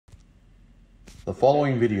The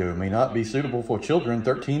following video may not be suitable for children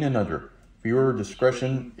 13 and under. Viewer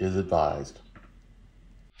discretion is advised.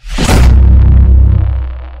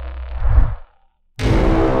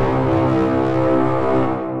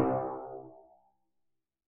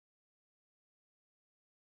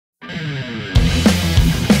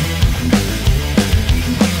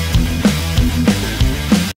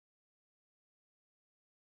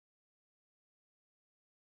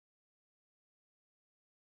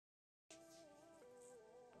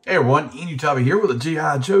 Hey everyone, Ian Utabi here with a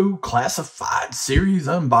G.I. Joe Classified Series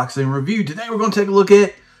unboxing review. Today we're going to take a look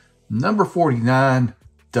at number 49,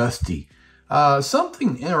 Dusty.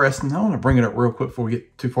 Something interesting, I want to bring it up real quick before we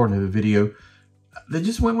get too far into the video. They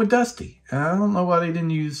just went with Dusty. I don't know why they didn't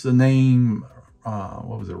use the name,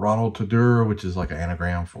 what was it, Ronald Tadura, which is like an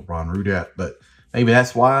anagram for Ron Rudat, but maybe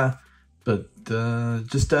that's why. But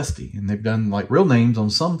just Dusty, and they've done like real names on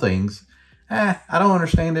some things. I don't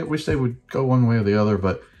understand it. Wish they would go one way or the other,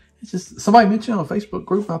 but it's just somebody mentioned on a Facebook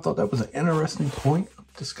group. I thought that was an interesting point of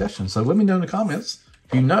discussion. So let me know in the comments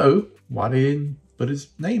if you know why they didn't put his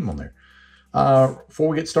name on there. Before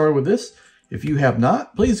we get started with this, if you have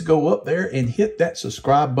not, please go up there and hit that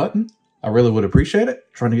subscribe button. I really would appreciate it.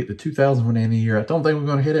 Trying to get to 2,000 for the end of the year. I don't think we're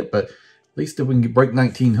going to hit it, but at least if we can break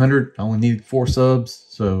 1,900, I only need 4 subs.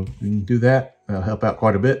 So we can do that. That'll help out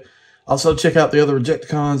quite a bit. Also, check out the other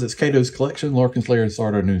Rejecticons. It's Kato's Collection, Larkin Slayer, and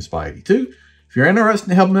Sardo New Spy 82. If you're interested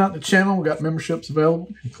in helping out the channel, we've got memberships available.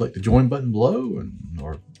 You can click the join button below,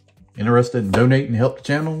 or interested in donating to help the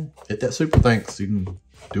channel, hit that super thanks. You can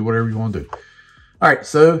do whatever you want to do. All right,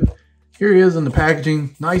 so here he is in the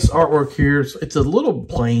packaging. Nice artwork here. It's a little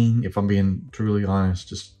plain, if I'm being truly honest.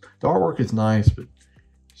 Just the artwork is nice, but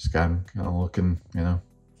just kind of looking, you know,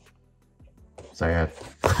 sad.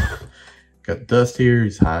 Got dust here.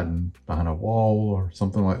 He's hiding behind a wall or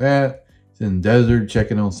something like that. He's in the desert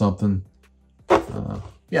checking on something.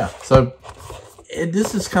 Yeah, so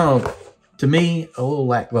this is kind of, to me, a little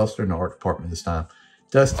lackluster in the art department this time.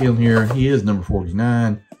 Dusty on here. He is number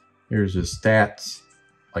 49. Here's his stats.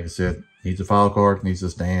 Like I said, needs a file card, needs a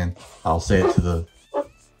stand. I'll say it to the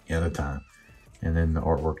end of time. And then the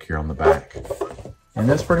artwork here on the back. And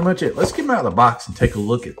that's pretty much it. Let's get him out of the box and take a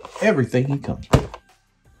look at everything he comes with.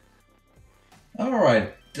 All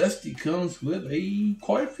right, Dusty comes with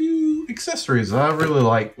quite a few accessories. I really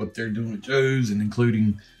like what they're doing with Joe's and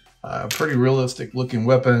including pretty realistic looking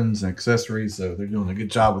weapons and accessories. So they're doing a good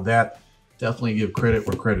job with that. Definitely give credit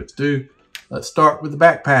where credit's due. Let's start with the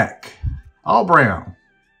backpack. All brown.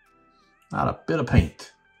 Not a bit of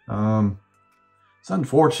paint. It's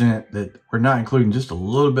unfortunate that we're not including just a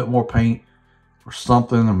little bit more paint or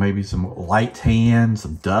something, or maybe some light tan,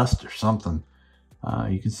 some dust or something.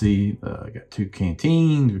 You can see I got 2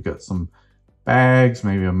 canteens. We've got some bags,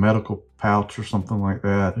 maybe a medical pouch or something like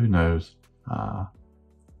that. Who knows?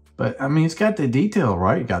 But I mean, it's got the detail,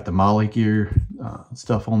 right? You got the Molly gear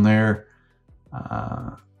stuff on there,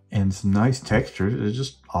 and some nice textures. It's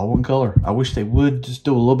just all one color. I wish they would just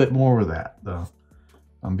do a little bit more of that, though.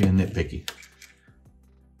 I'm being nitpicky.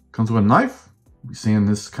 Comes with a knife. We're seeing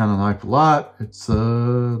this kind of knife a lot. It's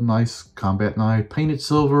a nice combat knife, painted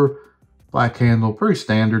silver. Black handle, pretty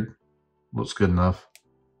standard. Looks good enough.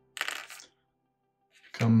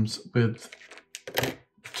 Comes with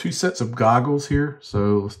 2 sets of goggles here.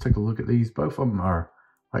 So let's take a look at these. Both of them are,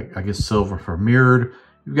 like, I guess, silver for mirrored.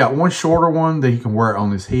 You've got one shorter one that he can wear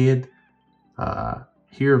on his head.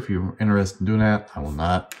 Here, if you're interested in doing that, I will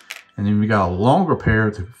not. And then we got a longer pair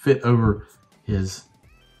to fit over his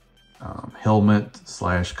helmet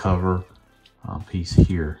 / cover piece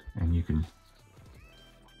here. And you can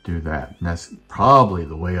do that, and that's probably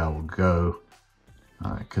the way I will go,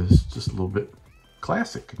 because it's just a little bit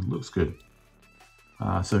classic and looks good.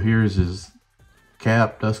 So here's his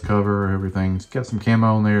cap, dust cover, everything. It's got some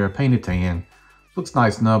camo on there, painted tan. Looks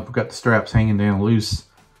nice enough. We've got the straps hanging down loose.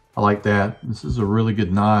 I like that. This is a really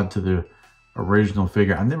good nod to the original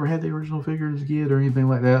figure. I never had the original figure as a kid or anything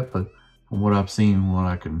like that, but from what I've seen, what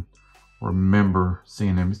I can remember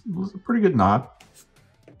seeing him, it was a pretty good nod.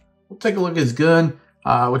 We'll take a look at his gun.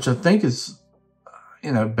 Which I think is,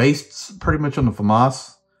 you know, based pretty much on the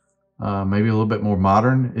FAMAS, maybe a little bit more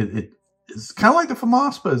modern. It's kind of like the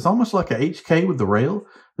FAMAS, but it's almost like a HK with the rail.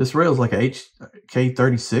 This rail is like a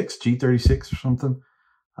HK36, G36 or something.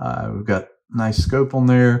 We've got nice scope on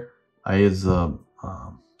there. His, God,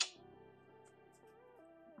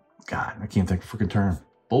 I can't think of the freaking term.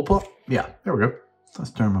 Bullpup? Yeah, there we go. That's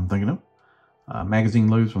the term I'm thinking of. Magazine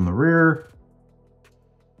loads from the rear.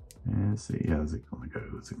 And let's see, how's it going to go?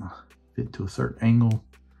 Is it going to fit to a certain angle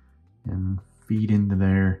and feed into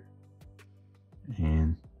there?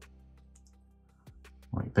 And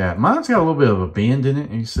like that. Mine's got a little bit of a bend in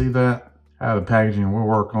it. You see that? Out of the packaging, we'll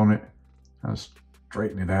work on it. I'll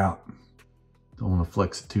straighten it out. Don't want to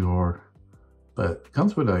flex it too hard. But it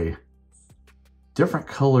comes with a different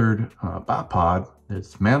colored bipod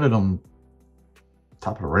that's mounted on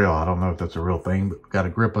top of the rail. I don't know if that's a real thing, but got a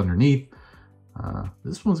grip underneath.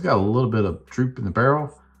 This one's got a little bit of droop in the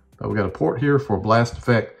barrel, but we got a port here for a blast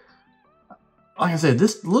effect. Like I said,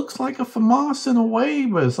 this looks like a FAMAS in a way,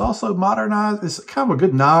 but it's also modernized. It's kind of a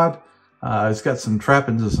good nod. It's got some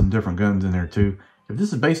trappings of some different guns in there too. If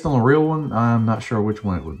this is based on a real one, I'm not sure which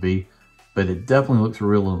one it would be, but it definitely looks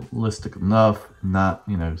realistic enough, not,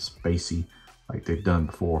 you know, spacey like they've done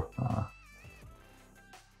before. I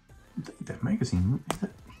think that magazine, is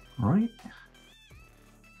that right?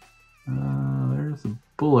 There's a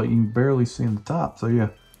bullet you can barely see in the top. So yeah,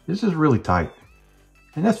 this is really tight,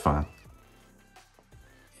 and that's fine.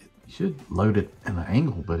 You should load it at an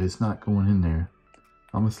angle, but it's not going in there.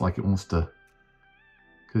 Almost like it wants to,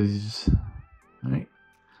 because right,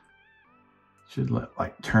 should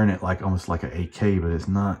like turn it like almost like an AK, but it's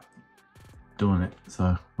not doing it.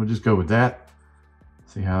 So we'll just go with that.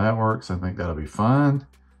 See how that works. I think that'll be fine,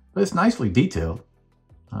 but it's nicely detailed.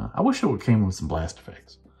 I wish it would came with some blast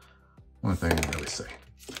effects. One thing I can really say.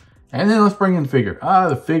 And then let's bring in the figure.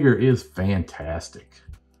 The figure is fantastic.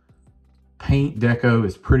 Paint deco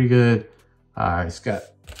is pretty good. It's got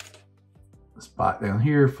a spot down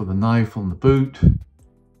here for the knife on the boot.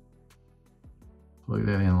 Plug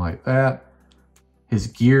that in like that. His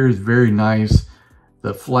gear is very nice.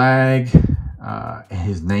 The flag and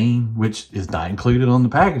his name, which is not included on the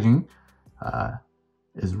packaging,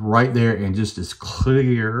 is right there and just as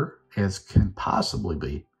clear as can possibly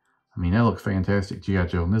be. I mean, that looks fantastic. G.I.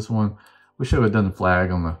 Joe on this one. Wish I would have done the flag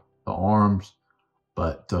on the arms,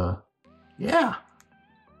 but yeah,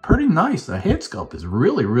 pretty nice. The head sculpt is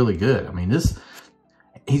really, really good. I mean,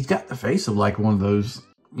 he's got the face of like one of those,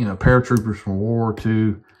 you know, paratroopers from World War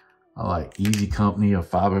II, like Easy Company of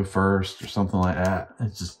 501st or something like that.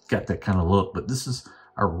 It's just got that kind of look, but this is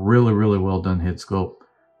a really, really well done head sculpt.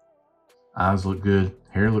 Eyes look good.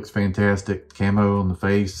 Hair looks fantastic. Camo on the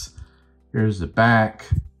face. Here's the back.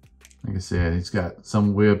 Like I said, he's got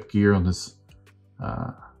some web gear on this.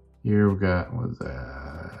 Here we got, what is that?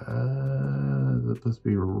 Is that supposed to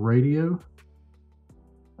be a radio?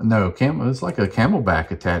 No, camo. It's like a camelback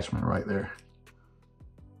attachment right there.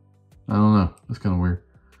 I don't know. That's kind of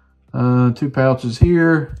weird. 2 pouches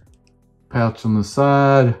here. Pouch on the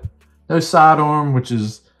side. No sidearm, which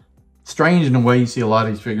is strange in a way. You see a lot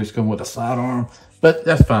of these figures come with a sidearm, but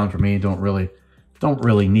that's fine for me. Don't really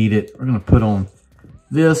need it. We're gonna put on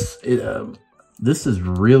this. This is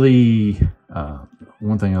really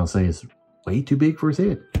one thing I'll say is way too big for his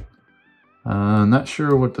head. Not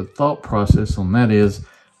sure what the thought process on that is.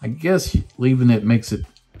 I guess leaving it makes it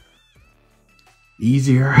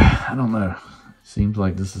easier. I don't know. Seems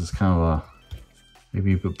like this is kind of a, maybe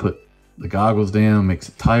you could put the goggles down, makes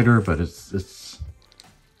it tighter, but it's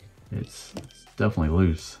definitely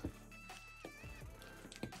loose.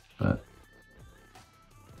 But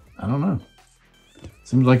I don't know.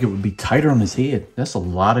 Seems like it would be tighter on his head. That's a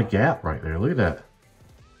lot of gap right there. Look at that.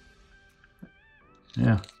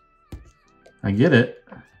 Yeah. I get it.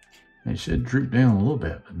 It should droop down a little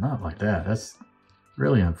bit, but not like that. That's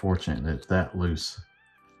really unfortunate that it's that loose.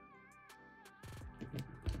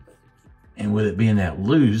 And with it being that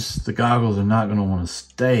loose, the goggles are not going to want to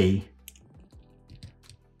stay.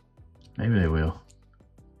 Maybe they will.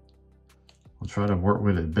 We'll try to work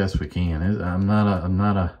with it the best we can. I'm not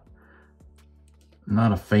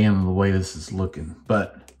a fan of the way this is looking,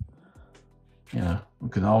 but you know, you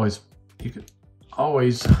could always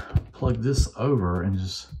plug this over and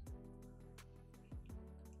just,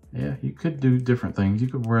 yeah, you could do different things. You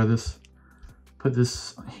could wear this, put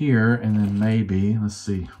this here, and then maybe, let's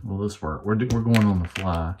see, will this work? We're going on the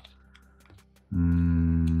fly.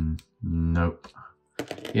 Nope.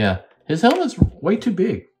 Yeah, his helmet's way too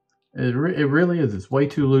big. It really is. It's way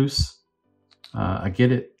too loose. I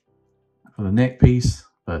get it for the neck piece,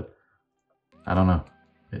 but I don't know.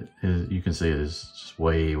 You can see it is just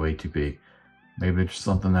way too big. Maybe it's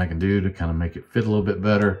something I can do to kind of make it fit a little bit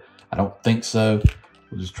better. I don't think so.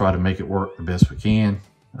 We'll just try to make it work the best we can.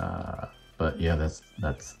 But yeah,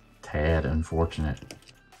 that's tad unfortunate.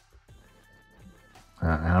 And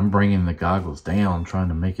I'm bringing the goggles down, trying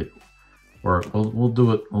to make it work. We'll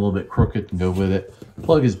do it a little bit crooked and go with it.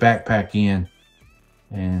 Plug his backpack in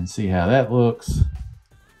and see how that looks.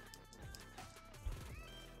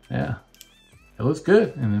 Yeah, it looks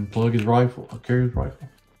good. And then plug his rifle, carry his rifle.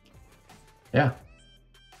 Yeah,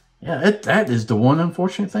 Yeah, that is the one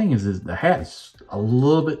unfortunate thing is the hat is a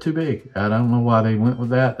little bit too big. I don't know why they went with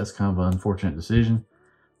that. That's kind of an unfortunate decision.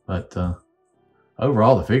 But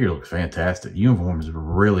overall, the figure looks fantastic. The uniform is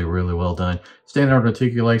really, really well done. Standard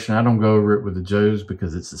articulation, I don't go over it with the Joes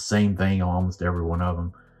because it's the same thing on almost every one of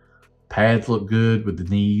them. Pads look good with the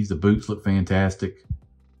knees. The boots look fantastic.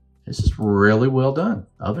 It's just really well done.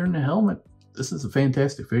 Other than the helmet, this is a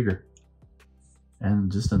fantastic figure.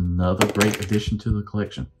 And just another great addition to the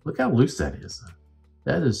collection. Look how loose that is.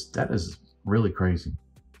 That is really crazy.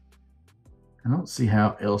 I don't see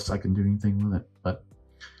how else I can do anything with it, but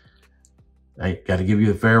I got to give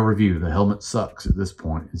you a fair review. The helmet sucks at this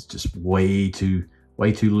point. It's just way too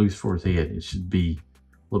loose for his head. It should be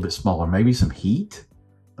a little bit smaller. Maybe some heat,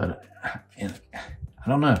 but I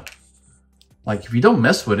don't know. Like, if you don't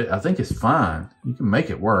mess with it, I think it's fine. You can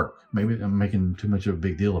make it work. Maybe I'm making too much of a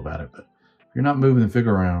big deal about it, but if you're not moving the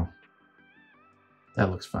figure around,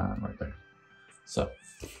 that looks fine right there. So,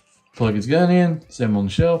 plug his gun in, set him on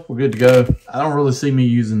the shelf. We're good to go. I don't really see me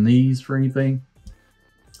using these for anything.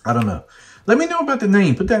 I don't know. Let me know about the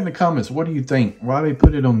name. Put that in the comments. What do you think? Why they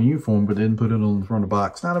put it on the uniform but didn't put it on the front of the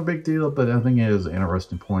box? Not a big deal, but I think it is an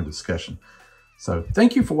interesting point of discussion. So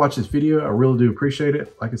thank you for watching this video. I really do appreciate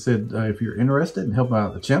it. Like I said, if you're interested in helping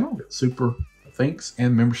out the channel, get super thanks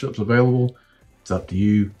and memberships available. It's up to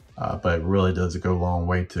you, but it really does go a long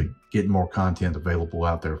way to getting more content available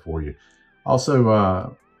out there for you.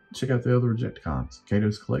 Also, check out the other Rejecticons,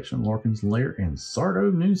 Kato's Collection, Larkin's Lair, and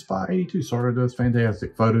Sardo New Spy 82. Sardo does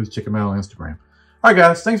fantastic photos. Check him out on Instagram. All right,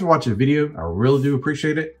 guys, thanks for watching the video. I really do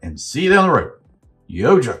appreciate it, and see you down the road.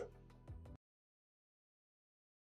 Yo, Joe.